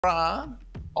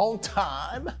On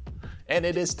time, and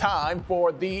it is time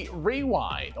for the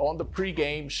Rewind on the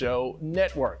Pregame Show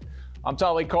Network. I'm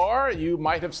Tolly Carr. You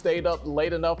might have stayed up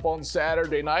late enough on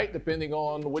Saturday night, depending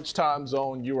on which time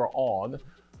zone you are on,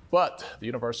 but the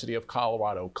University of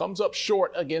Colorado comes up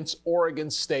short against Oregon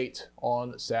State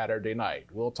on Saturday night.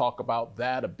 We'll talk about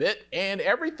that a bit and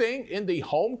everything in the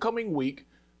homecoming week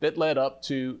that led up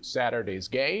to Saturday's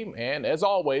game. And as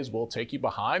always, we'll take you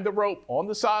behind the rope on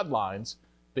the sidelines.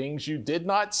 Things you did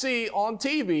not see on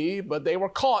TV, but they were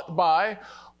caught by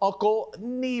Uncle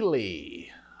Neely.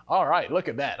 All right, look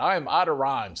at that. I am out of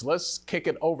rhymes. Let's kick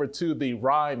it over to the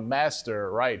rhyme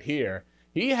master right here.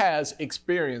 He has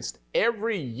experienced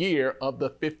every year of the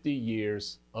 50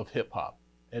 years of hip hop,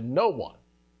 and no one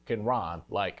can rhyme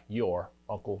like your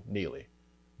Uncle Neely.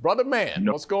 Brother man,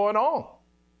 what's going on?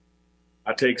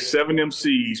 I take 7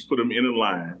 MCs, put them in a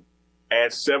line,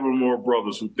 add 7 more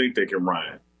brothers who think they can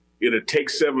rhyme. It'll take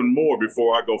 7 more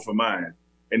before I go for mine.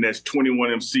 And that's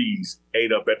 21 MCs,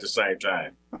 8 up at the same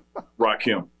time. Rock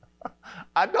him.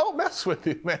 I don't mess with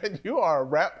you, man. You are a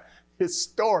rap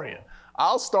historian.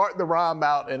 I'll start the rhyme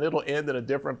out and it'll end in a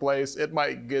different place. It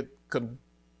might get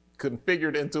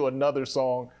configured into another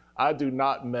song. I do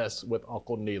not mess with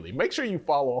Uncle Neely. Make sure you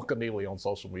follow Uncle Neely on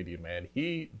social media, man.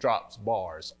 He drops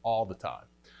bars all the time.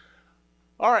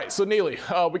 All right, so Neely,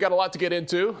 we got a lot to get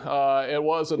into. It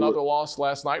was another loss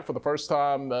last night for the first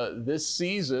time this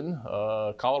season.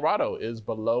 Colorado is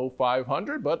below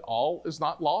 500, but all is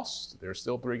not lost. There's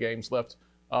still 3 games left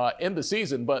in the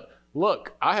season. But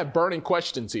look, I have burning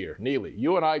questions here, Neely.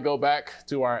 You and I go back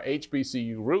to our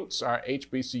HBCU roots, our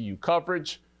HBCU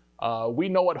coverage. We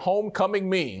know what homecoming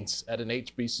means at an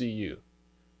HBCU.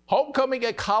 Homecoming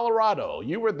at Colorado,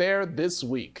 you were there this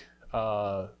week.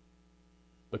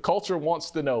 The culture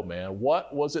wants to know, man,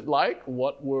 what was it like?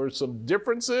 What were some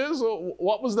differences?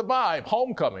 What was the vibe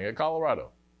homecoming at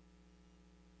Colorado?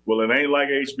 Well, it ain't like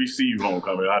HBCU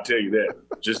homecoming, I'll tell you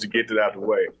that, just to get that out of the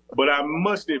way. But I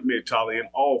must admit, Tolly, in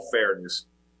all fairness,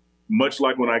 much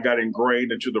like when I got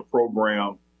ingrained into the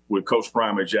program with Coach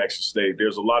Prime at Jackson State,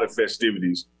 there's a lot of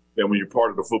festivities that when you're part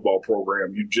of the football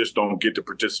program, you just don't get to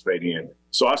participate in.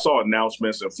 So I saw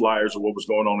announcements and flyers of what was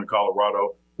going on in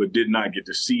Colorado, but did not get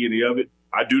to see any of it.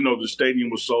 I do know the stadium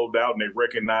was sold out and they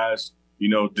recognized,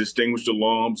 distinguished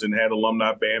alums and had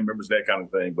alumni band members, that kind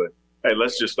of thing. But hey,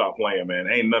 let's just stop playing, man.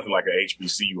 Ain't nothing like a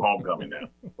HBCU homecoming now.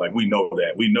 Like, we know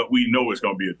that. We know it's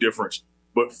going to be a difference.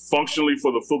 But functionally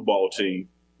for the football team,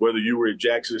 whether you were at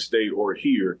Jackson State or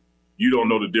here, you don't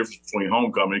know the difference between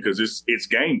homecoming because it's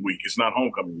game week. It's not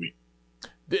homecoming week.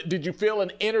 Did you feel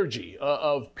an energy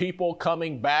of people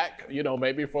coming back,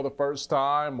 maybe for the first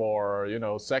time or,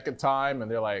 second time,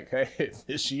 and they're like, hey,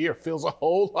 this year feels a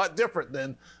whole lot different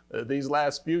than these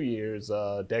last few years,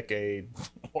 decade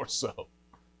or so?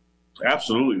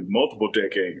 Absolutely. Multiple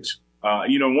decades.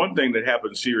 One thing that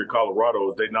happens here in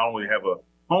Colorado is they not only have a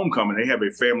homecoming, they have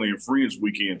a family and friends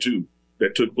weekend, too,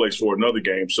 that took place for another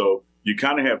game. So you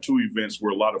kind of have 2 events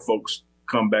where a lot of folks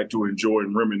come back to enjoy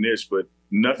and reminisce, but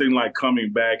nothing like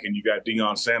coming back and you got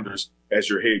Deion Sanders as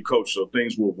your head coach. So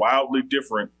things were wildly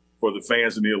different for the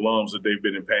fans and the alums that they've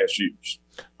been in past years.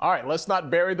 All right, let's not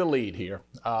bury the lead here.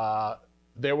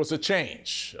 There was a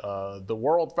change. The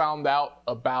world found out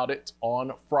about it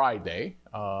on Friday,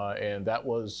 and that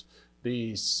was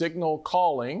the signal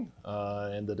calling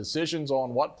and the decisions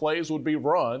on what plays would be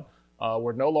run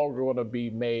were no longer going to be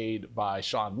made by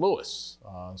Sean Lewis.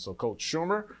 So Coach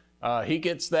Schumer, he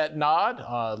gets that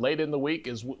nod. Late in the week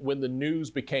is when the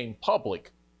news became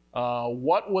public.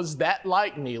 What was that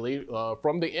like, Neely,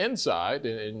 from the inside?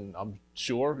 And I'm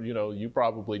sure, you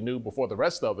probably knew before the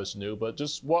rest of us knew, but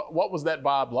just what was that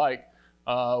vibe like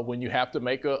when you have to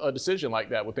make a decision like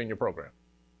that within your program?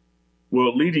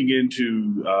 Well, leading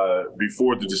into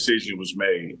before the decision was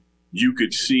made, you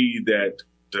could see that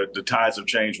the tides of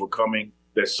change were coming,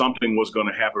 that something was going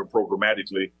to happen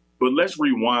programmatically. But let's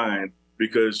rewind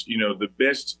because, the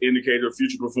best indicator of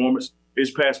future performance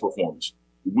is past performance.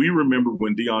 We remember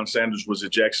when Deion Sanders was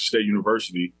at Jackson State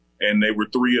University and they were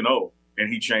 3-0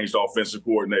 and he changed offensive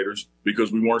coordinators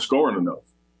because we weren't scoring enough.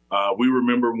 We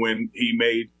remember when he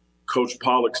made Coach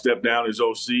Pollock step down as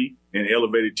OC and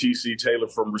elevated T.C. Taylor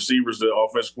from receivers to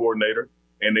offensive coordinator,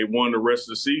 and they won the rest of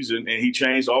the season, and he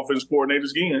changed offensive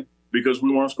coordinators again because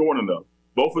we weren't scoring enough.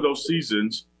 Both of those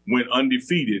seasons went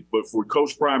undefeated, but for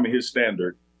Coach Prime and his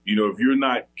standard, if you're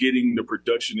not getting the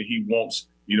production that he wants,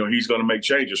 he's going to make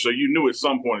changes. So you knew at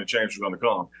some point a change was going to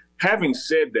come. Having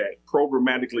said that,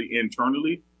 programmatically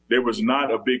internally, there was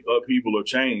not a big upheaval or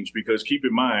change because keep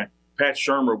in mind, Pat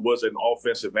Shurmur was an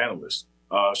offensive analyst.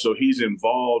 So he's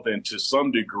involved and to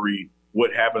some degree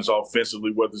what happens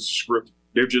offensively, whether it's a script.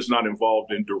 They're just not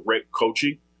involved in direct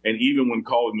coaching. And even when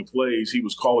calling the plays, he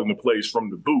was calling the plays from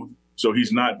the booth. So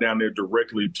he's not down there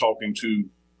directly talking to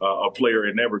a player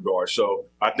in that regard. So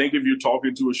I think if you're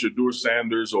talking to a Shedeur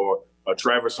Sanders or a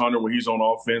Travis Hunter when he's on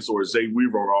offense, or a Zay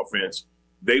Weaver on offense,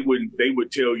 they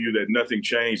would tell you that nothing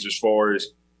changed as far as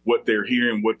what they're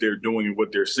hearing, what they're doing, and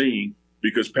what they're seeing,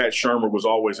 because Pat Shurmur was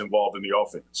always involved in the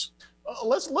offense.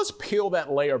 Let's peel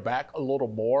that layer back a little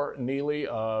more, Neely,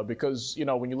 because, you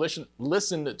know, when you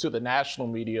listen to the national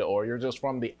media, or you're just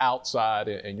from the outside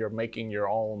and you're making your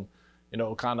own, you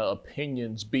know, kind of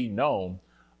opinions be known,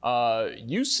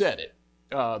 you said it.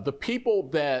 The people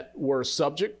that were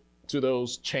subject to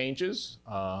those changes,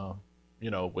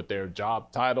 you know, with their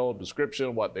job title,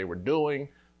 description, what they were doing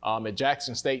at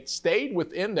Jackson State, stayed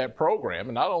within that program,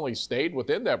 and not only stayed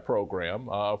within that program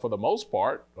for the most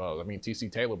part. I mean, T.C.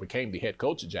 Taylor became the head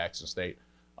coach at Jackson State,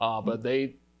 but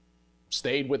they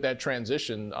stayed with that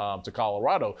transition to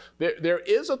Colorado. There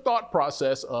is a thought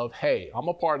process of, hey, I'm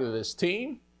a part of this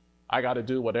team. I got to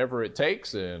do whatever it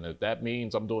takes, and if that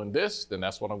means I'm doing this, then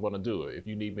that's what I'm going to do. If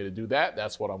you need me to do that,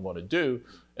 that's what I'm going to do.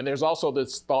 And there's also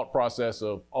this thought process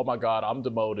of, oh my God, I'm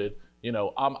demoted. You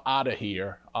know, I'm out of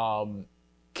here.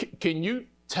 Can you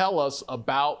tell us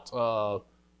about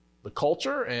the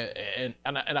culture and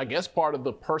I guess part of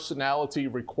the personality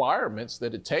requirements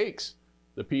that it takes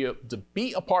to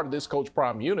be a part of this Coach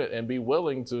Prime unit and be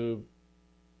willing to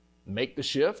make the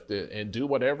shift and do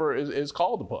whatever is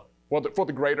called upon for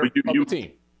the greater of the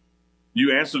team?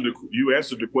 You answered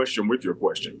the question with your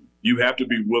question. You have to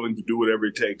be willing to do whatever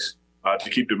it takes to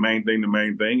keep the main thing,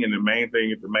 and the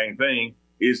main thing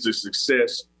is the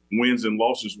success, wins and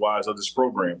losses wise, of this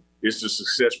program. It's the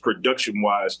success production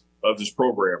wise of this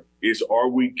program. Is, are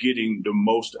we getting the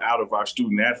most out of our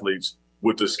student athletes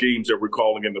with the schemes that we're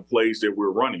calling and the plays that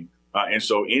we're running? And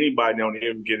so anybody on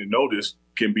even getting notice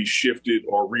can be shifted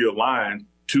or realigned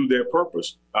to their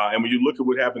purpose. And when you look at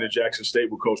what happened at Jackson State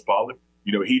with Coach Pollard,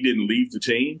 you know, he didn't leave the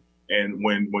team. And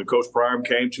when Coach Prime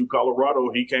came to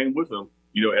Colorado, he came with him,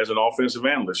 you know, as an offensive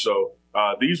analyst. So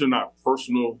these are not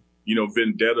personal, you know,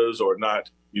 vendettas or not,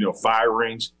 you know,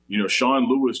 firings. You know, Sean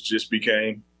Lewis just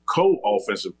became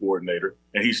co-offensive coordinator,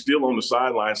 and he's still on the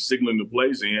sidelines signaling the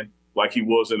plays in like he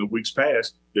was in the weeks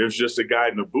past. There's just a guy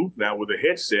in the booth now with a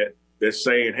headset that's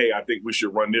saying, hey, I think we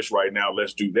should run this right now.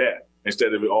 Let's do that,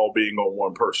 instead of it all being on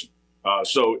one person.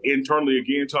 So internally,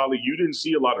 again, Tolly, you didn't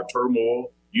see a lot of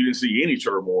turmoil. You didn't see any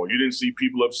turmoil. You didn't see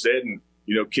people upset and,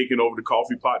 you know, kicking over the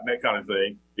coffee pot and that kind of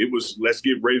thing. It was, let's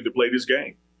get ready to play this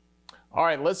game. All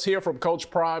right, let's hear from Coach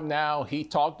Prime now. He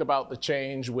talked about the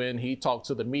change when he talked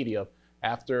to the media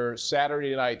after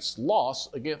Saturday night's loss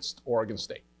against Oregon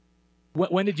State.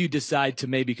 When did you decide to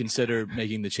maybe consider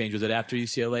making the change? Was it after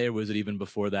UCLA, or was it even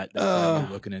before that you were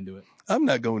looking into it? I'm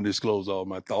not going to disclose all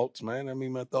my thoughts, man. I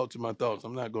mean, my thoughts are my thoughts.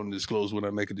 I'm not going to disclose when I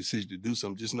make a decision to do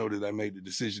something. Just know that I made the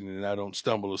decision and I don't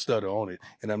stumble or stutter on it,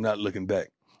 and I'm not looking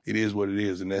back. It is what it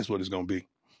is, and that's what it's going to be.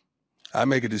 I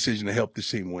make a decision to help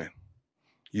this team win.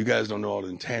 You guys don't know all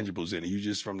the intangibles in it. You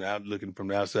just looking from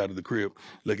the outside of the crib,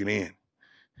 looking in.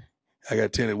 I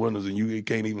got tinted windows and you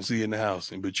can't even see in the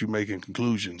house, but you're making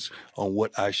conclusions on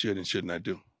what I should and should not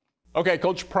do. Okay,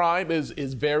 Coach Prime is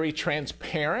very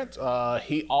transparent.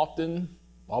 He often,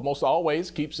 almost always,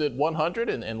 keeps it 100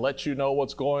 and lets you know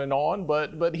what's going on.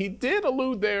 But he did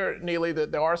allude there, Neely,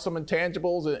 that there are some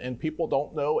intangibles and people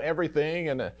don't know everything.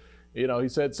 And, you know, he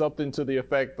said something to the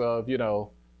effect of, you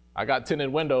know, I got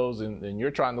tinted windows and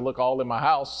you're trying to look all in my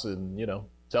house and, you know,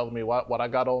 telling me what I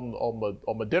got on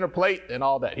my dinner plate and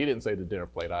all that. He didn't say the dinner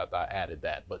plate. I added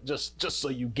that, but just so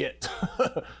you get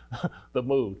the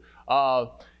mood.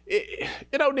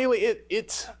 You know, Neely,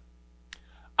 it's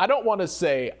I don't want to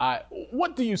say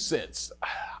what do you sense?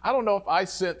 I don't know if I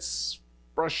sense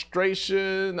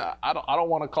frustration. I don't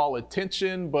want to call it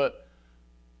tension, but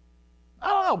I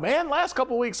don't know, man. Last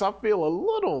couple of weeks I feel a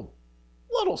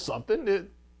little something.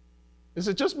 Is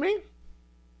it just me?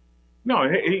 No,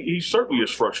 he certainly is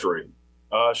frustrating.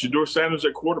 Shedeur Sanders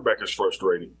at quarterback is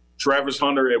frustrating. Travis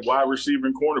Hunter at wide receiver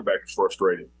and cornerback is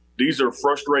frustrating. These are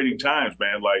frustrating times,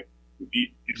 man. Like,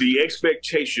 the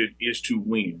expectation is to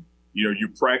win. You know, you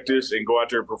practice and go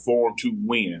out there and perform to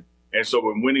win. And so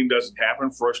when winning doesn't happen,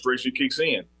 frustration kicks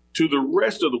in. To the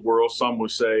rest of the world, some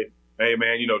would say, hey,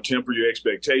 man, you know, temper your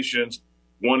expectations.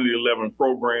 1 of the 11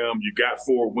 program, you got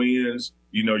 4 wins.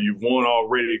 You know, you've won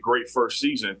already, a great first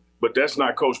season. But that's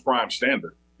not Coach Prime's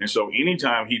standard. And so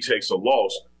anytime he takes a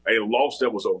loss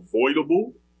that was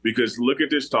avoidable, because look at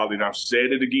this, Tolly, and I've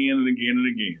said it again and again and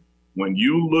again. When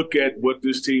you look at what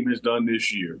this team has done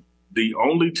this year, the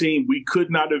only team we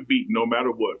could not have beaten no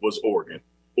matter what was Oregon.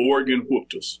 Oregon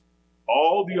whooped us.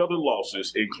 All the other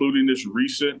losses, including this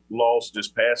recent loss this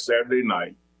past Saturday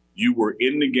night, you were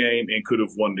in the game and could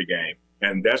have won the game.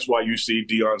 And that's why you see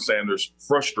Deion Sanders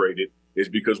frustrated, is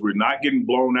because we're not getting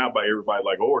blown out by everybody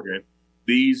like Oregon.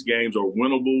 These games are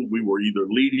winnable. We were either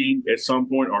leading at some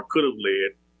point or could have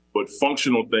led, but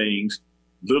functional things,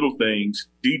 little things,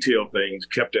 detailed things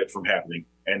kept that from happening.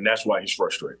 And that's why he's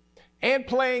frustrated. And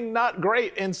playing not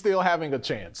great and still having a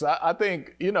chance. I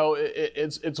think,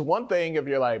 it's one thing if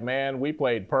you're like, man, we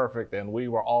played perfect and we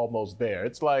were almost there.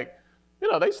 It's like,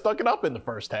 they stuck it up in the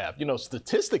first half,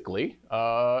 statistically,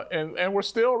 and we're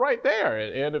still right there.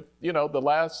 And if,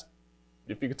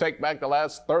 if you could take back the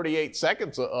last 38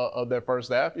 seconds of their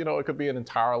first half, it could be an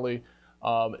entirely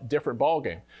different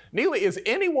ballgame. Neely, is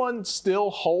anyone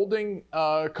still holding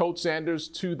Coach Sanders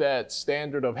to that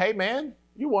standard of, hey, man,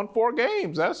 you won 4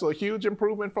 games. That's a huge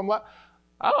improvement from last.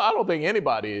 I don't think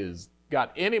anybody has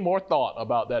got any more thought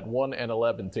about that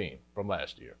 1-11 team from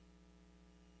last year.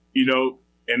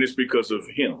 And it's because of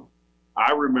him.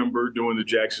 I remember during the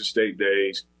Jackson State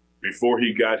days, before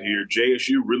he got here,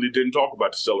 JSU really didn't talk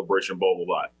about the Celebration Bowl a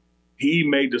lot. He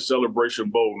made the Celebration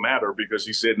Bowl matter because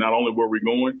he said not only where we're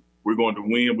going to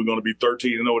win, we're going to be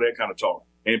 13-0, that kind of talk.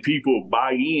 And people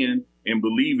buy in and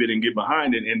believe it and get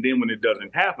behind it. And then when it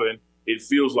doesn't happen, it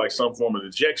feels like some form of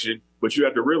dejection. But you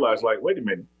have to realize, like, wait a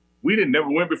minute, we didn't never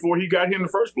win before he got here in the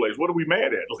first place. What are we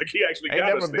mad at? Like, he actually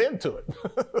got us there. Ain't never been to it.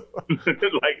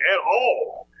 Like, at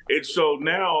all. And so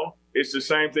now it's the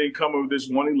same thing coming with this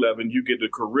 1-11. You get the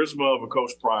charisma of a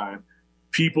Coach Prime.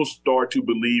 People start to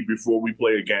believe before we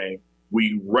play a game.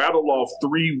 We rattle off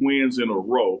 3 wins in a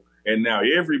row, and now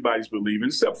everybody's believing,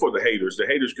 except for the haters. The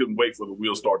haters couldn't wait for the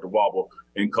wheels start to wobble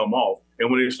and come off.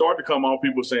 And when they start to come off,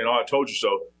 people saying, oh, I told you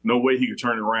so. No way he could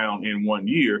turn it around in 1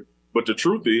 year. But the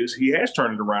truth is he has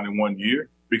turned it around in 1 year,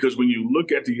 because when you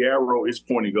look at the arrow, it's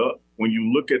pointing up. When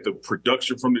you look at the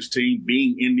production from this team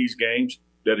being in these games,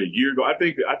 that a year ago, I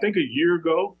think a year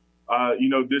ago,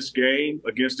 this game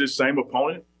against this same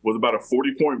opponent was about a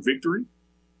 40-point victory.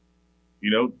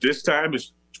 This time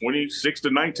it's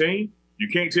 26-19. You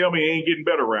can't tell me he ain't getting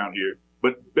better around here,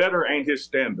 but better ain't his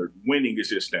standard. Winning is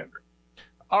his standard.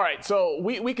 All right, so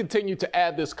we continue to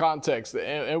add this context,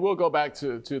 and we'll go back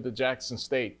to the Jackson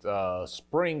State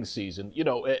spring season.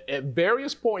 At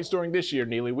various points during this year,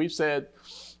 Neely, we've said,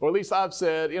 or at least I've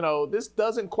said, this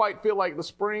doesn't quite feel like the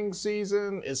spring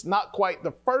season. It's not quite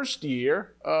the first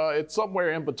year. It's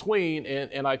somewhere in between,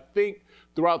 and I think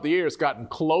throughout the year it's gotten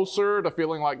closer to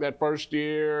feeling like that first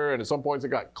year, and at some points it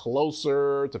got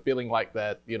closer to feeling like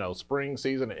that, spring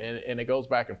season, and it goes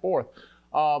back and forth.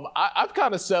 I've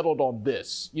kind of settled on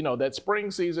this. That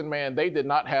spring season, man, they did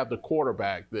not have the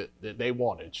quarterback that they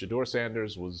wanted. Shedeur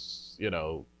Sanders was,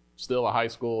 still a high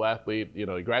school athlete. He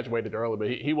graduated early, but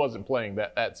he wasn't playing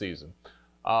that season.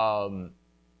 I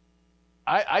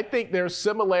think there's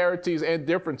similarities and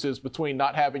differences between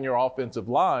not having your offensive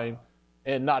line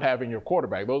and not having your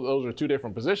quarterback. Those are 2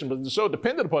 different positions, but they're so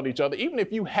dependent upon each other. Even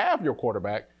if you have your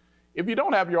quarterback, if you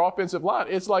don't have your offensive line,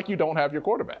 it's like you don't have your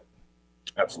quarterback.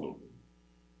 Absolutely.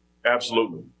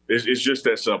 Absolutely. It's just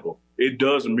that simple. It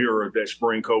does mirror that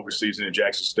spring COVID season in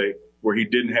Jackson State where he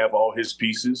didn't have all his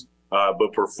pieces,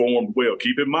 but performed well.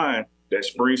 Keep in mind that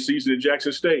spring season in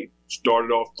Jackson State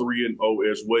started off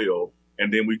 3-0 as well.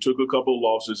 And then we took a couple of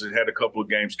losses and had a couple of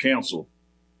games canceled.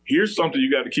 Here's something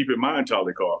you got to keep in mind,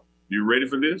 Tolly Carr. You ready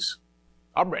for this?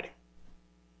 I'm ready.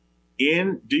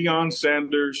 In Deion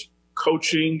Sanders'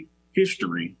 coaching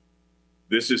history,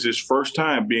 this is his first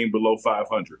time being below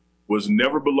 500. Was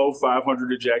never below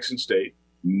 500 at Jackson State,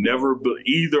 never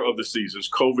either of the seasons,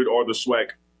 COVID or the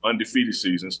SWAC undefeated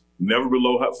seasons, never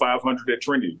below 500 at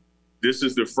Trinity. This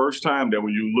is the first time that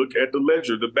when you look at the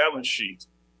ledger, the balance sheet,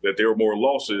 that there are more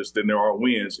losses than there are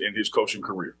wins in his coaching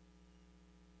career.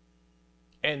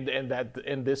 And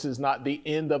this is not the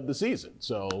end of the season.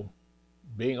 So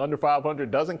being under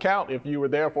 500 doesn't count if you were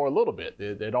there for a little bit.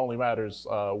 It only matters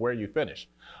where you finish.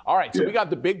 All right, so we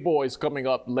got the big boys coming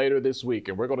up later this week,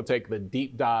 and we're going to take the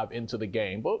deep dive into the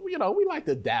game. But, we like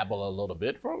to dabble a little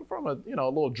bit from a, a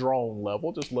little drone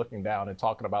level, just looking down and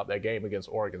talking about that game against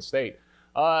Oregon State.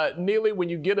 Neely, when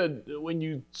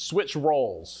you switch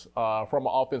roles from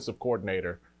an offensive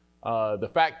coordinator, the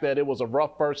fact that it was a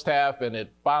rough first half and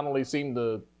it finally seemed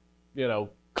to,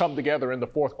 come together in the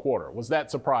fourth quarter, was that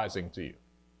surprising to you?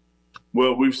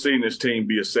 Well, we've seen this team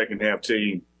be a second-half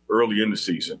team early in the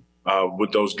season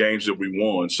with those games that we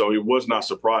won. So it was not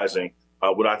surprising.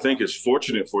 What I think is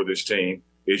fortunate for this team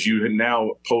is you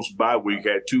now, post-bye week,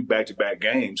 had 2 back-to-back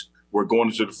games where going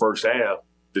into the first half,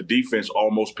 the defense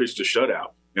almost pitched a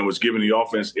shutout. and was giving the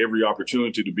offense every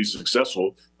opportunity to be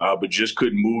successful, but just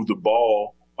couldn't move the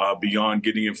ball beyond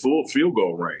getting in full field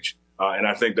goal range. And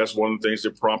I think that's one of the things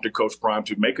that prompted Coach Prime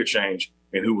to make a change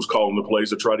and who was calling the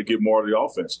plays to try to get more of the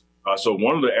offense. So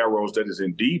one of the arrows that is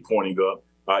indeed pointing up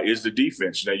is the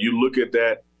defense. Now, you look at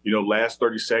that, last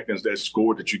 30 seconds, that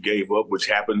score that you gave up, which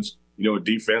happens, in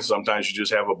defense. Sometimes you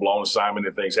just have a blown assignment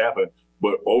and things happen.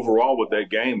 But overall with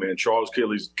that game, man, Charles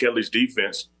Kelly's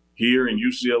defense here in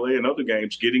UCLA and other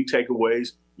games, getting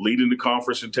takeaways, leading the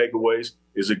conference in takeaways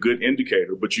is a good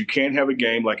indicator. But you can't have a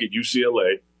game like at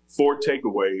UCLA, 4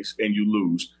 takeaways and you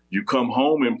lose. You come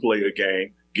home and play a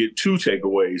game, get 2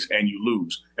 takeaways and you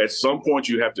lose. At some point,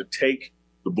 you have to take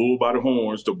the bull by the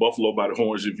horns, the buffalo by the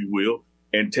horns, if you will,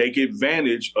 and take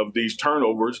advantage of these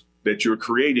turnovers that you're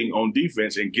creating on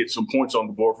defense and get some points on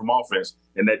the board from offense.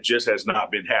 And that just has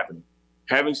not been happening.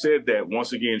 Having said that,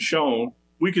 once again shown,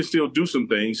 we can still do some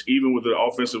things, even with an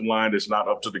offensive line that's not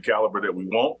up to the caliber that we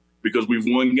want, because we've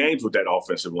won games with that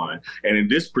offensive line. And in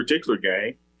this particular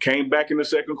game, came back in the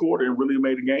second quarter and really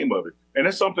made a game of it. And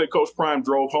that's something that Coach Prime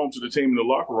drove home to the team in the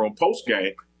locker room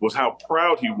post-game, was how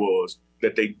proud he was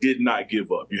that they did not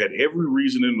give up. You had every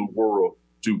reason in the world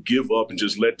to give up and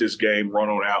just let this game run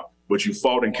on out, but you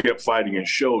fought and kept fighting and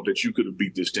showed that you could have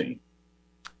beat this team.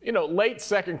 Late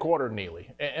second quarter,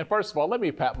 Neely. And first of all, let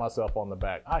me pat myself on the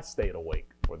back. I stayed awake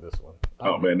for this one.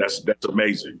 Oh, man, that's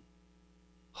amazing.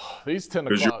 These 10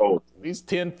 o'clock, these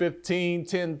 10:15,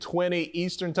 10:20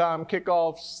 Eastern time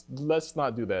kickoffs, let's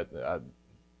not do that.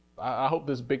 I hope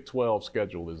this Big 12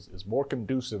 schedule is more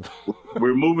conducive.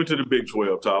 We're moving to the Big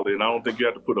 12, Tolly, and I don't think you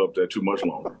have to put up that too much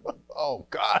longer. Oh,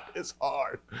 God, it's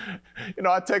hard.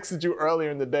 I texted you earlier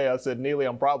in the day. I said, Neely,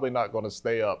 I'm probably not going to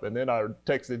stay up. And then I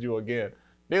texted you again.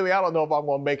 Neely, I don't know if I'm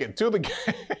going to make it to the game.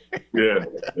 Yeah,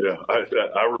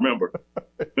 I remember.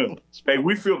 Hey,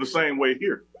 we feel the same way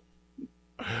here.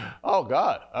 Oh,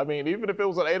 God. I mean, even if it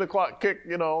was an 8 o'clock kick,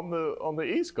 on the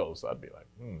East Coast, I'd be like,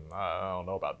 I don't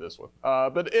know about this one.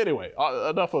 But anyway,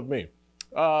 enough of me.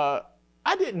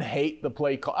 I didn't hate the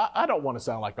play call. I don't want to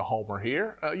sound like a homer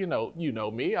here. You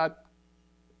know me.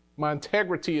 My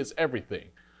integrity is everything.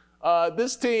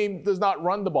 This team does not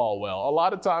run the ball well. A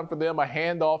lot of time for them, a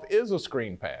handoff is a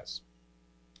screen pass.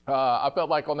 I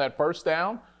felt like on that first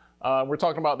down, we're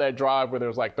talking about that drive where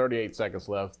there's like 38 seconds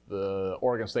left. The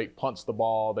Oregon State punts the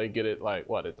ball. They get it at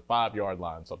the 5-yard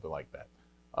line, something like that.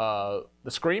 The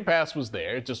screen pass was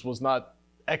there. It just was not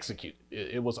executed.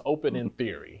 It was open in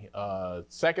theory.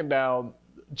 Second down,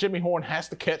 Jimmy Horn has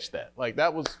to catch that. Like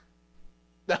that was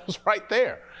right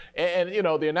there. And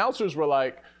the announcers were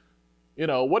like,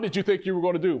 what did you think you were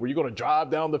going to do? Were you going to drive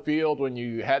down the field when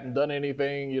you hadn't done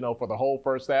anything, for the whole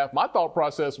first half? My thought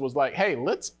process was like, hey,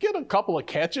 let's get a couple of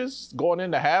catches going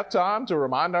into halftime to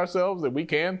remind ourselves that we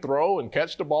can throw and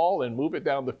catch the ball and move it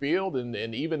down the field.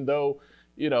 And even though,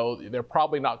 they're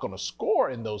probably not going to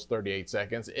score in those 38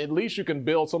 seconds, at least you can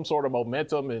build some sort of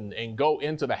momentum and go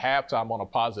into the halftime on a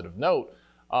positive note.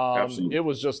 It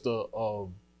was just a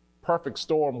perfect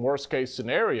storm, worst case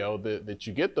scenario that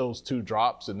you get those 2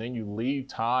 drops and then you leave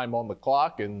time on the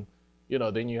clock and,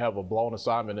 then you have a blown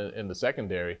assignment in the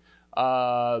secondary.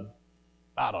 I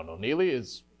don't know, Neely,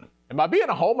 am I being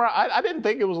a homer? I didn't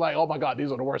think it was like, oh my God,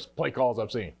 these are the worst play calls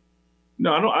I've seen.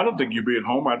 No, I don't think you're being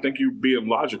homer. I think you're being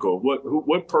logical.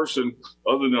 What person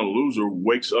other than a loser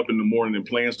wakes up in the morning and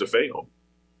plans to fail?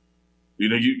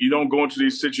 You don't go into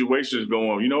these situations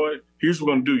going, you know what, here's what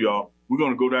we're going to do, y'all. We're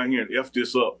going to go down here and F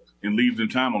this up and leave them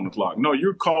time on the clock. No,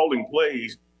 you're calling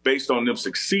plays based on them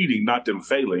succeeding, not them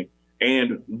failing.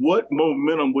 And what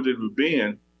momentum would it have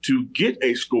been to get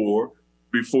a score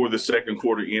before the second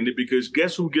quarter ended? Because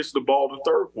guess who gets the ball the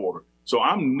third quarter? So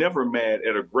I'm never mad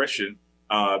at aggression,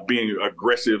 being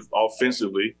aggressive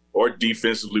offensively or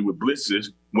defensively with blitzes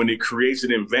when it creates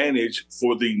an advantage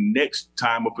for the next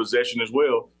time of possession as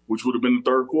well, which would have been the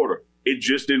third quarter. It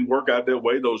just didn't work out that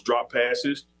way. Those drop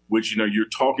passes, which, you're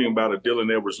talking about a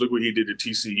Dylan Edwards. Look what he did at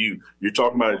TCU. You're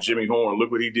talking about a Jimmy Horn. Look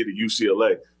what he did at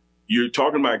UCLA. You're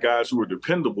talking about guys who are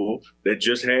dependable that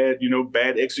just had,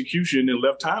 bad execution and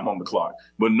left time on the clock.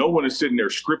 But no one is sitting there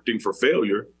scripting for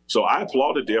failure. So I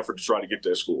applauded the effort to try to get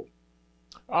that score.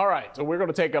 All right, so we're going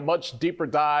to take a much deeper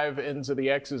dive into the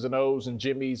X's and O's and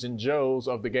Jimmys and Joes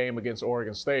of the game against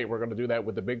Oregon State. We're going to do that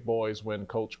with the big boys when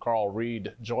Coach Carl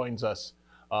Reed joins us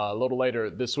a little later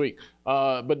this week.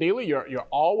 But Neely, you're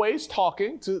always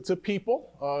talking to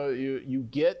people.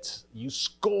 You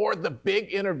score the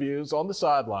big interviews on the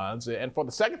sidelines, and for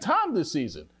the second time this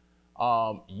season,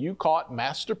 you caught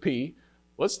Master P.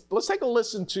 Let's take a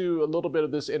listen to a little bit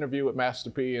of this interview with Master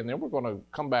P, and then we're going to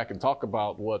come back and talk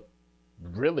about what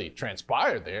really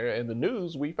transpired there and the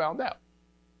news we found out.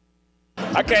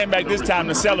 I came back this time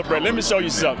to celebrate. Let me show you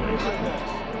something.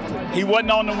 He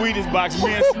wasn't on the Wheaties box.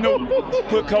 Me and Snoop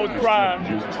put Coach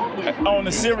Prime on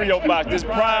the cereal box. This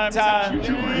prime time,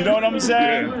 you know what I'm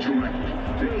saying?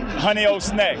 Honey Oat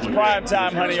Snacks, prime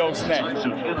time Honey Oat Snacks.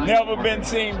 Never been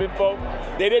seen before.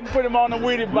 They didn't put him on the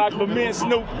Wheaties box, but me and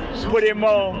Snoop put him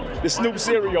on the Snoop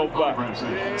cereal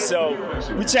box. So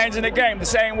we changing the game the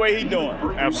same way he doing.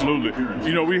 Absolutely.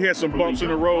 You know, we had some bumps in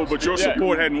the road, but your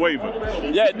support hadn't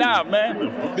wavered. Yeah, nah,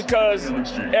 man. Because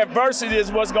adversity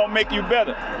is what's gonna make you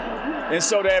better. And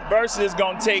so the adversity is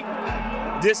gonna take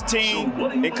this team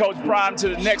and Coach Prime to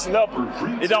the next level.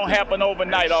 It don't happen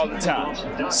overnight all the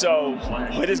time. So,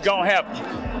 but it's gonna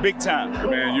happen, big time.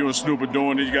 Man, you and Snoop are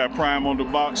doing it. You got Prime on the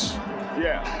box.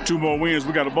 Yeah. 2 more wins,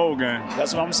 we got a bowl game.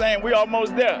 That's what I'm saying. We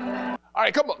almost there. All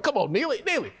right, come on, Neely.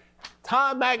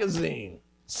 Time Magazine,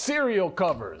 cereal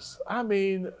covers. I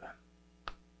mean,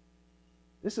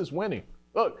 this is winning.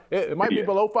 Look, it might be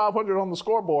below 500 on the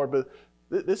scoreboard, but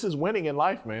this is winning in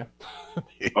life, man.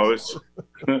 Oh,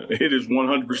 it is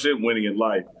 100% winning in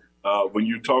life. When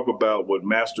you talk about what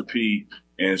Master P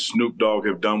and Snoop Dogg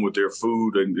have done with their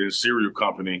food and cereal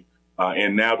company,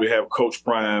 and now to have Coach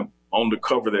Prime on the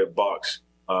cover of that box.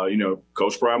 You know,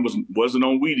 Coach Prime wasn't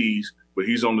on Wheaties, but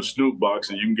he's on the Snoop box,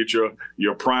 and you can get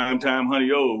your prime time Honey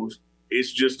O's.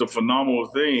 It's just a phenomenal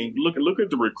thing. Look at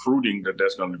the recruiting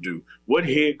that's going to do. What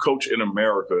head coach in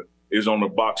America is on the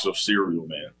box of cereal,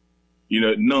 man? You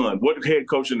know, none. What head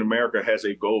coach in America has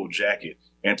a gold jacket?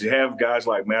 And to have guys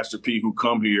like Master P who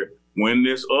come here when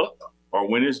it's up or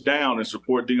when it's down and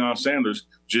support Deion Sanders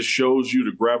just shows you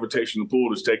the gravitational pull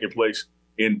that's taking place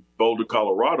in Boulder,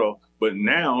 Colorado, but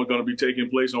now going to be taking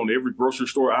place on every grocery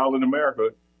store aisle in America.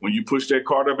 When you push that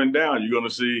cart up and down, you're going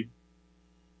to see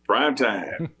prime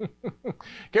time.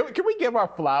 Can we give our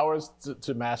flowers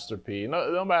to Master P?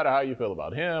 No matter how you feel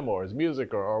about him or his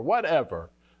music or whatever.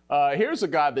 Here's a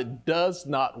guy that does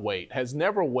not wait, has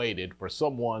never waited for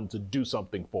someone to do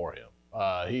something for him.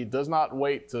 He does not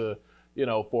wait to,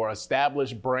 for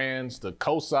established brands to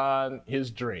co-sign his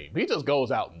dream. He just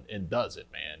goes out and does it,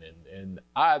 man. And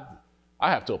I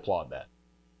have to applaud that.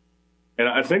 And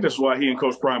I think that's why he and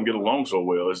Coach Prime get along so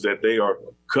well, is that they are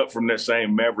cut from that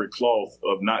same maverick cloth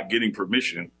of not getting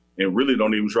permission and really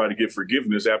don't even try to get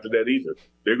forgiveness after that either.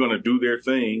 They're going to do their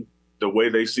thing the way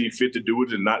they see fit to do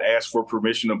it and not ask for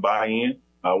permission to buy in.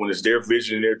 When it's their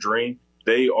vision and their dream,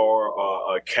 they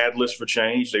are a catalyst for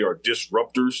change. They are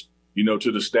disruptors,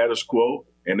 to the status quo,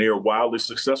 and they are wildly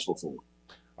successful for it.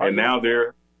 And now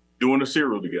they're doing a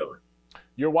cereal together.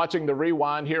 You're watching The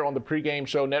Rewind here on the Pregame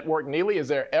Show Network. Neely, is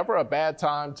there ever a bad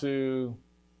time to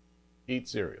eat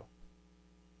cereal?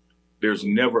 There's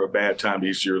never a bad time to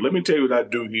eat cereal. Let me tell you what I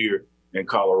do here in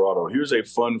Colorado. Here's a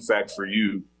fun fact for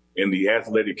you in the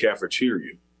athletic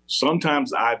cafeteria.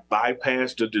 Sometimes I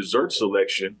bypass the dessert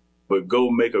selection, but go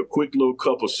make a quick little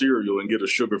cup of cereal and get a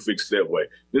sugar fix that way.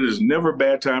 It is never a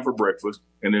bad time for breakfast,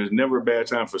 and there's never a bad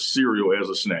time for cereal as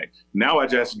a snack. Now I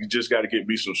just got to get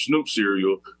me some Snoop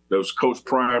cereal, those Coach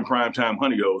Prime Time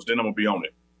Honey O's, then I'm going to be on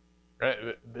it.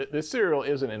 This cereal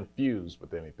isn't infused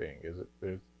with anything, is it?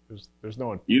 There's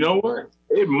no infusion. You know what?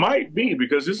 It might be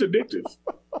because it's addictive.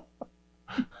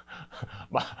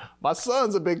 My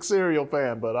son's a big cereal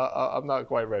fan, but I'm not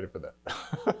quite ready for that.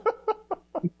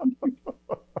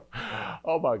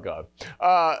 Oh, my God.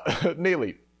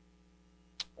 Neely,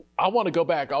 I want to go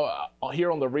back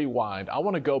here on The Rewind. I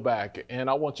want to go back, and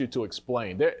I want you to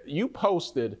explain. You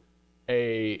posted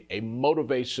a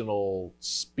motivational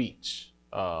speech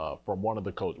from one of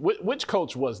the coaches. Which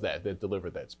coach was that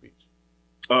delivered that speech?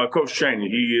 Coach Chaney.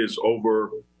 He is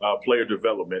over player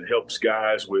development, helps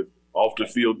guys with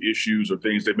off-the-field issues or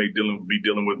things they may be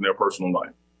dealing with in their personal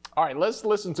life. All right, let's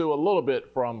listen to a little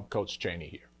bit from Coach Chaney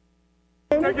here.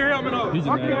 Take your helmet off. Take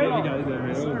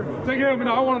your helmet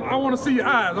off. I want to see your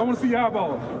eyes. I want to see your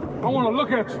eyeballs. I want to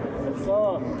look at you.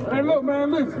 Hey, look,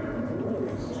 man, listen.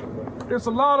 There's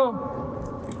a lot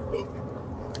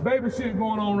of baby shit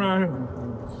going on around here.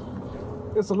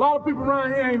 There's a lot of people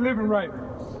around here ain't living right.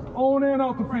 On and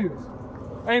off the fields.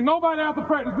 Ain't nobody out the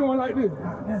practice going like this.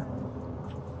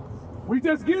 We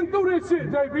just getting through this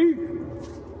shit, JB.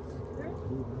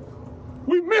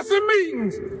 We missing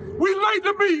meetings. We late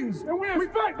to meetings. And we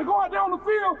expect to go out there on the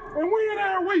field and win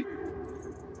every week.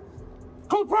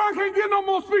 Coach Prime can't get no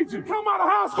more speeches. Come out of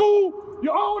high school,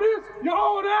 you owe this, you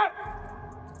owe that.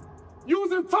 You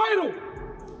was entitled.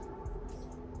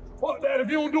 Fuck that, if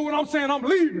you don't do what I'm saying, I'm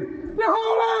leaving. Then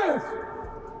whole ass.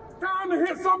 Time to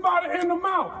hit somebody in the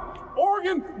mouth.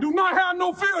 Oregon do not have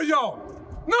no fear, y'all.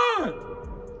 None.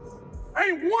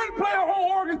 Ain't one player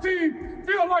on Oregon team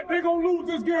feel like they gonna lose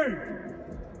this game.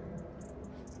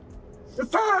 It's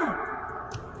time.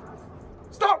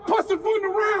 Stop pussyfooting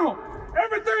around.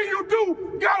 Everything you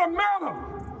do gotta matter.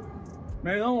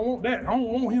 Man, I don't want that. I don't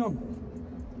want him.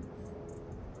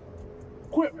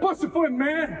 Quit pussyfooting,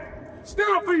 man.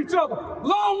 Stand up for each other.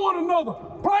 Love one another.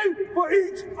 Pray for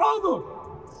each other.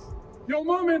 Your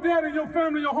mom and dad and your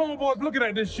family, your homeboys looking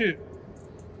at this shit.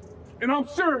 And I'm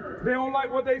sure they don't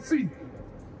like what they see.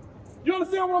 You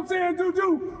understand what I'm saying,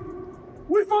 Juju?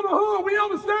 We from the hood, we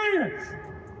understand.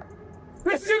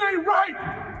 This shit ain't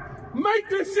right. Make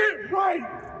this shit right.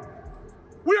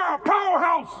 We are a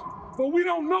powerhouse, but we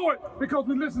don't know it because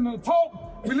we listen to the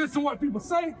talk, we listen to what people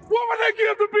say. What would they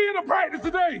give to be in a practice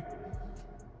today?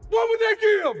 What would they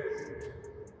give?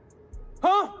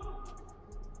 Huh?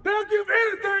 They'll give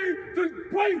anything to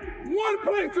play one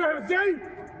play, Travis J.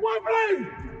 One play.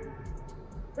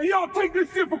 And y'all take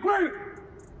this shit for granted.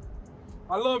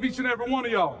 I love each and every one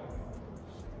of y'all.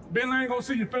 Ben ain't gonna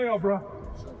see you fail, bro.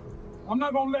 I'm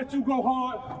not gonna let you go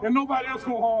hard and nobody else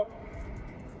go hard.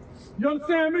 You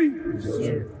understand me? Yes,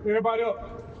 sir. Everybody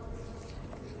up.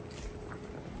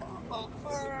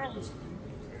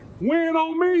 Win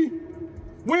on me.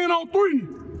 Win on 3.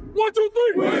 1, 2,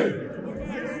 3.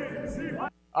 Win.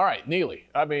 All right, Neely.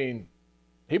 I mean,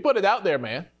 he put it out there,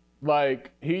 man.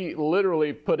 Like, he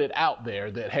literally put it out there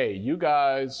that, hey, you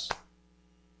guys,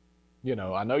 you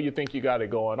know, I know you think you got it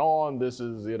going on. This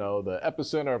is, you know, the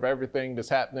epicenter of everything that's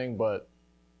happening, but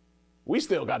we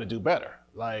still got to do better.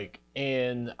 Like,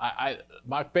 and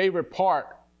my favorite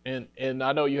part, and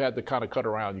I know you had to kind of cut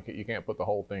around. You can't put the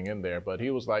whole thing in there, but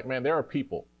he was like, man, there are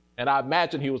people. And I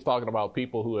imagine he was talking about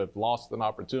people who have lost an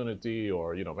opportunity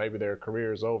or, you know, maybe their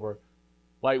career is over.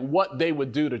 Like what they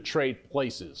would do to trade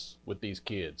places with these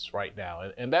kids right now.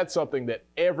 And that's something that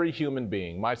every human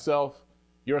being, myself,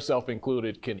 yourself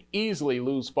included, can easily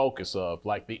lose focus of,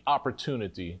 like the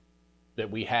opportunity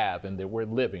that we have and that we're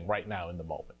living right now in the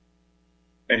moment.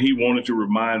 And he wanted to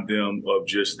remind them of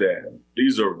just that.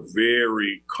 These are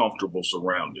very comfortable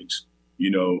surroundings. You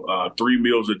know, 3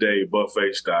 meals a day,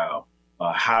 buffet style,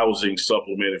 housing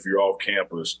supplement if you're off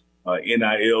campus,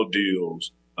 NIL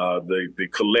deals, the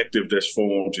collective that's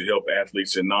formed to help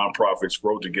athletes and nonprofits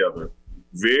grow together.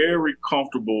 Very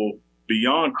comfortable,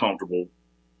 beyond comfortable,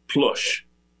 plush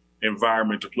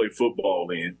environment to play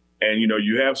football in. And, you know,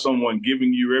 you have someone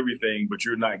giving you everything, but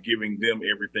you're not giving them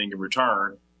everything in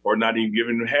return, or not even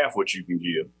giving them half what you can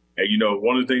give. And, you know,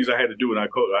 one of the things I had to do, and I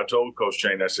told Coach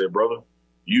Chaney, I said, brother,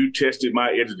 you tested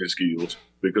my editing skills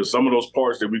because some of those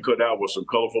parts that we cut out was some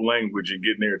colorful language and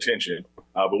getting their attention.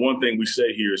 But one thing we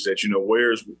say here is that, you know,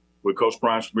 with Coach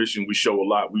Prime's permission, we show a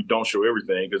lot. We don't show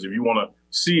everything because if you want to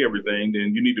see everything,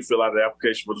 then you need to fill out an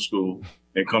application for the school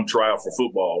and come try out for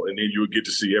football, and then you'll get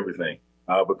to see everything.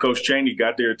 But Coach Chaney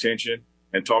got their attention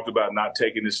and talked about not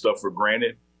taking this stuff for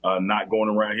granted. Not going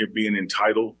around here being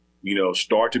entitled, you know,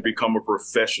 start to become a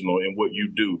professional in what you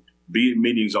do. Be at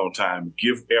meetings on time,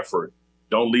 give effort.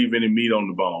 Don't leave any meat on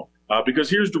the bone. Because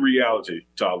here's the reality,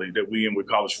 Tolly, that we in with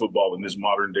college football in this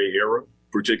modern day era,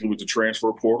 particularly with the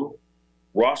transfer portal.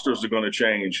 Rosters are going to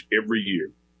change every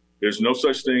year. There's no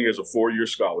such thing as a 4-year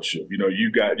scholarship. You know, you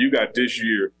got this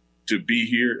year to be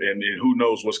here, and who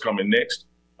knows what's coming next.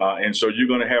 And so you're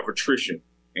going to have attrition.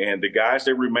 And the guys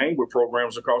that remain with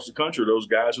programs across the country, those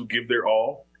guys who give their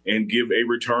all and give a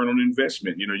return on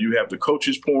investment. You know, you have the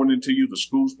coaches pouring into you, the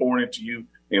schools pouring into you,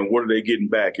 and what are they getting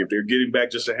back? If they're getting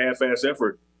back just a half-ass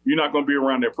effort, you're not going to be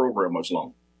around their program much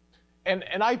longer. And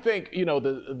I think, you know,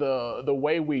 the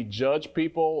way we judge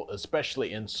people,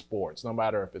 especially in sports, no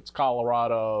matter if it's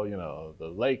Colorado, you know, the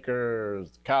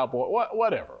Lakers, the Cowboys,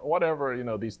 whatever, you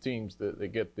know, these teams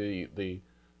that get the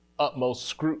utmost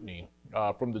scrutiny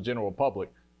from the general public,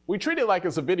 we treat it like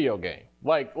it's a video game.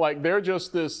 Like they're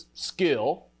just this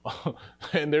skill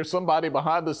and there's somebody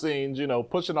behind the scenes, you know,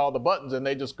 pushing all the buttons, and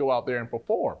they just go out there and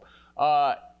perform.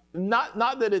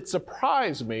 Not that it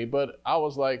surprised me, but I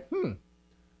was like, you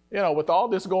know, with all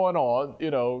this going on,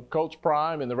 you know, Coach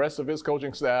Prime and the rest of his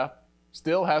coaching staff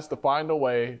still has to find a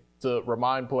way to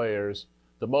remind players,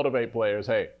 to motivate players,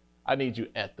 hey, I need you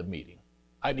at the meeting.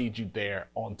 I need you there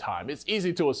on time. It's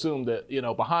easy to assume that, you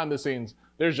know, behind the scenes,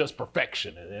 there's just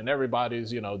perfection and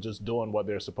everybody's, you know, just doing what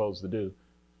they're supposed to do.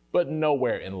 But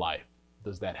nowhere in life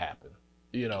does that happen,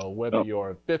 you know, whether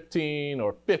you're 15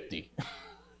 or 50.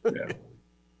 Yeah.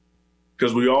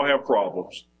 Because we all have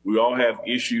problems. We all have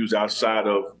issues outside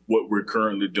of what we're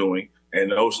currently doing.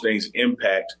 And those things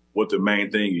impact what the main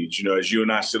thing is. You know, as you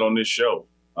and I sit on this show,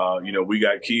 you know, we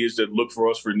got kids that look for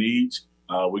us for needs.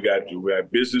 We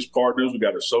got business partners, we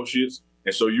got associates,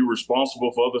 and so you're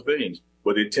responsible for other things.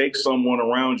 But it takes someone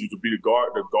around you to be the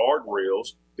guardrails,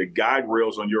 the guide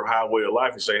rails on your highway of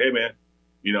life, and say, hey man,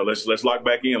 let's lock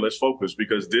back in. Let's focus,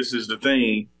 because this is the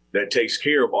thing that takes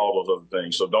care of all those other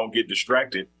things. So don't get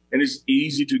distracted. And it's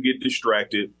easy to get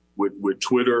distracted with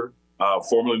Twitter,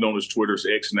 formerly known as Twitter's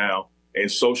X now, and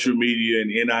social media and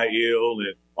NIL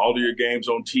and all of your games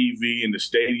on TV, and the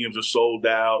stadiums are sold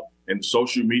out, and the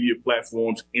social media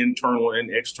platforms, internal and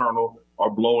external, are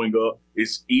blowing up.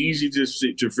 It's easy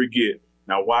to forget,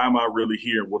 now, why am I really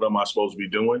here? What am I supposed to be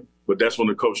doing? But that's when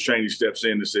the Coach Chaney steps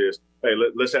in and says, hey,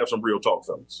 let's have some real talk,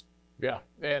 fellas. Yeah,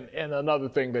 and another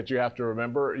thing that you have to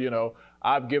remember,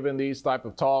 I've given these type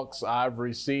of talks. I've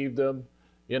received them.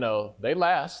 They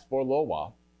last for a little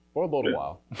while,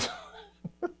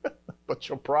 But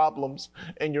your problems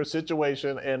and your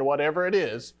situation and whatever it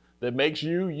is that makes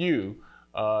you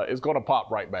is going to pop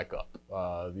right back up.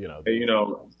 Hey,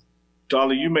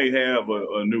 Tolly, you may have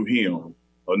a new hymn,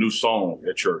 a new song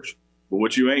at church, but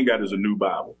what you ain't got is a new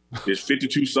Bible. There's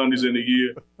 52 Sundays in a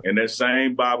year, and that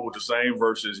same Bible with the same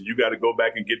verses, you got to go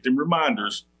back and get them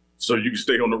reminders so you can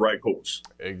stay on the right course.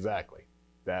 Exactly.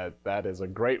 That is a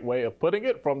great way of putting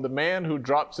it, from the man who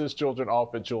drops his children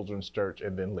off at children's church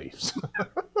and then leaves.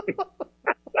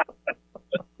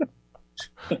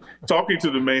 Talking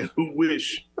to the man who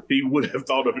wish he would have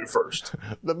thought of it first.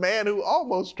 The man who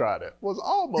almost tried it, was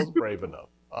almost brave enough.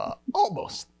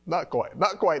 Almost. Not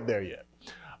quite there yet.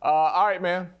 All right,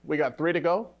 man. We got 3 to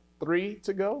go. 3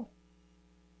 to go.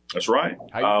 That's right.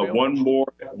 One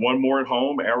more at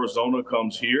home. Arizona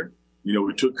comes here.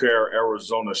 We took care of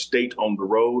Arizona State on the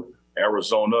road.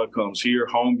 Arizona comes here,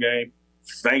 home game.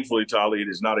 Thankfully, Tolly, it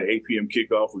is not an 8 p.m.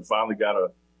 kickoff. We finally got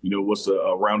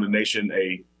around the nation,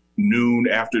 a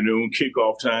afternoon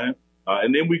kickoff time.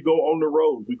 And then we go on the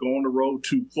road. We go on the road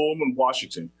to Pullman,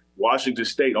 Washington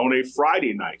State on a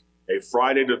Friday night,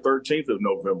 Friday the 13th of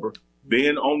November.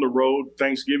 Then on the road,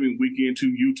 Thanksgiving weekend to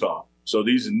Utah. So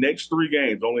these next 3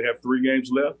 games, only have 3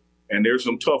 games left, and there's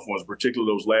some tough ones,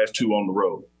 particularly those last 2 on the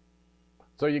road.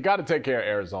 So you got to take care of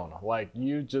Arizona.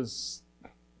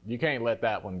 You can't let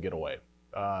that one get away.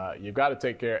 You've got to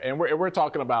take care, and we're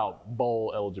talking about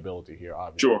bowl eligibility here,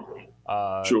 obviously.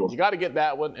 Sure. You got to get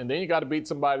that one, and then you got to beat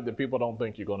somebody that people don't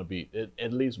think you're going to beat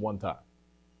at least one time.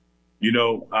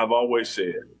 I've always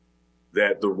said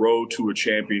that the road to a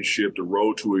championship, the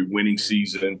road to a winning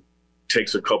season,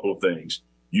 takes a couple of things.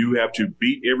 You have to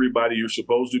beat everybody you're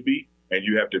supposed to beat, and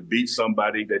you have to beat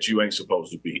somebody that you ain't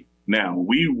supposed to beat. Now,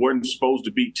 we weren't supposed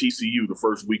to beat TCU the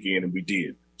first weekend, and we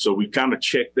did. So we kind of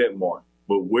checked that mark.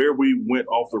 But where we went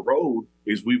off the road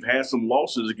is we've had some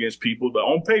losses against people that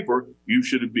on paper you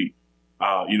should have beat.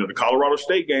 The Colorado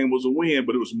State game was a win,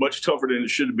 but it was much tougher than it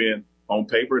should have been on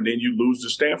paper. And then you lose the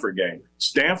Stanford game.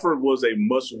 Stanford was a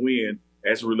must win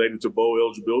as related to bowl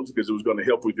eligibility because it was going to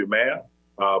help with your math.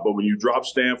 But when you drop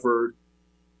Stanford,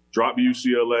 drop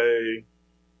UCLA,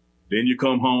 then you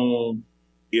come home.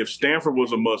 If Stanford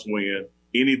was a must win,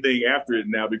 anything after it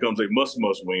now becomes a must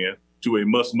win to a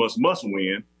must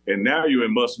win. And now you're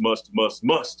in must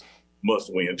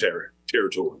win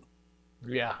territory.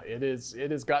 Yeah, it is.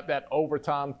 It has got that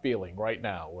overtime feeling right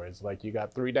now, where it's like you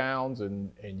got 3 downs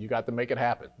and you got to make it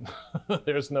happen.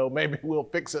 There's no maybe we'll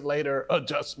fix it later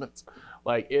adjustments.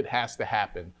 Like, it has to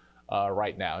happen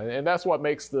right now, and that's what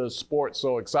makes the sport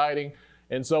so exciting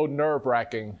and so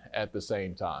nerve-wracking at the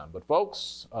same time. But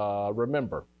folks,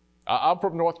 remember, I'm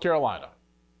from North Carolina.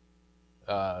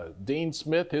 Dean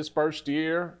Smith, his first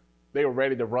year, they were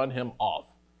ready to run him off.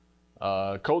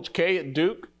 Coach K at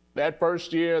Duke, that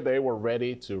first year, they were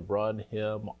ready to run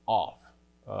him off.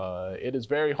 It is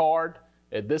very hard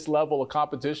at this level of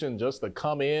competition just to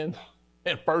come in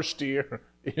and first year,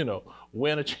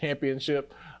 win a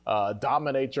championship,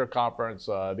 dominate your conference.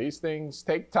 These things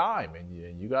take time, and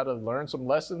you got to learn some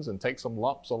lessons and take some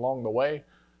lumps along the way.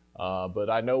 But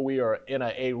I know we are in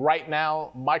a right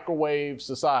now microwave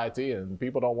society, and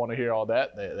people don't want to hear all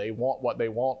that. They want what they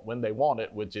want when they want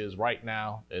it, which is right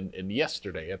now and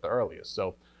yesterday at the earliest.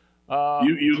 So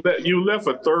you left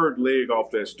a third leg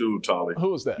off that stool, Tolly.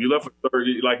 Who was that? You left a third,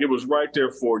 like it was right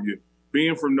there for you.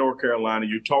 Being from North Carolina,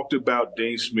 you talked about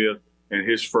Dean Smith and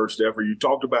his first effort. You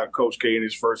talked about Coach K and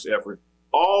his first effort.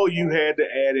 All you had to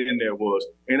add in there was,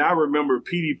 and I remember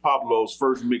P.D. Pablo's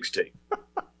first mixtape.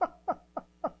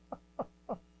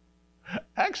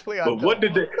 Actually, what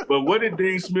did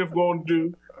Dean Smith going to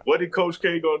do? What did Coach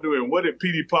K going to do? And what did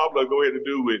P.D. Pablo go ahead and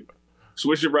do with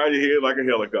switch it right your head like a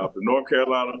helicopter? North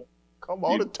Carolina, come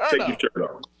on and turn take up. your shirt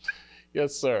off.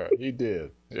 Yes, sir. He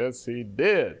did. Yes, he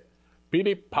did.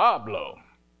 P.D. Pablo.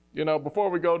 Before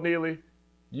we go, Neely,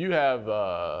 you have,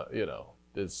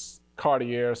 this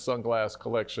Cartier sunglass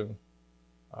collection.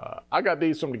 I got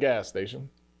these from the gas station.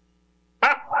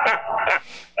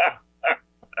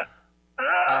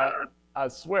 I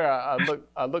swear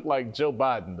I look like Joe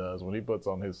Biden does when he puts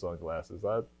on his sunglasses.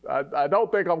 I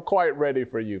don't think I'm quite ready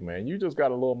for you, man. You just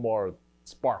got a little more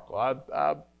sparkle.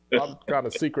 I'm kind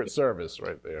of Secret Service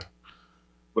right there.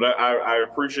 But I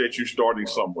appreciate you starting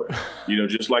somewhere. You know,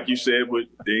 just like you said with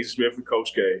Dean Smith and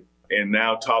Coach K, and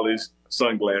now Tolly's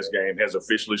sunglass game has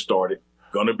officially started.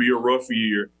 Going to be a rough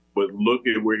year, but look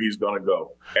at where he's going to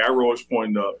go. Arrow is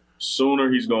pointing up.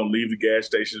 Sooner he's going to leave the gas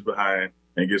stations behind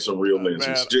and get some real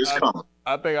lenses. Just come.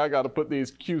 I think I got to put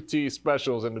these QT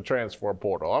specials in the transfer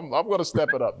portal. I'm going to step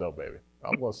it up, though, baby.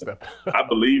 I'm going to step it up. I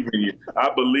believe in you.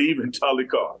 I believe in Tolly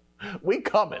Carr. We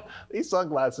coming. These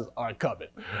sunglasses are coming.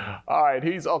 All right,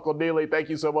 he's Uncle Neely. Thank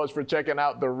you so much for checking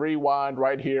out the Rewind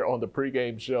right here on the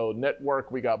Pregame Show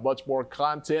Network. We got much more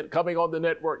content coming on the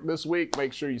network this week.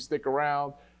 Make sure you stick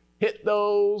around. Hit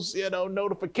those,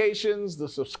 notifications, the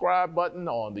subscribe button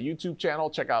on the YouTube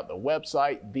channel. Check out the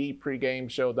website,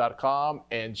 thepregameshow.com.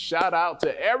 And shout out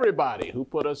to everybody who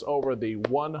put us over the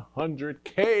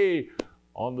 100K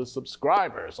on the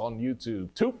subscribers on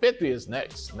YouTube. 250 is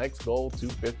next. Next goal,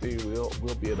 250.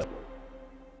 We'll be at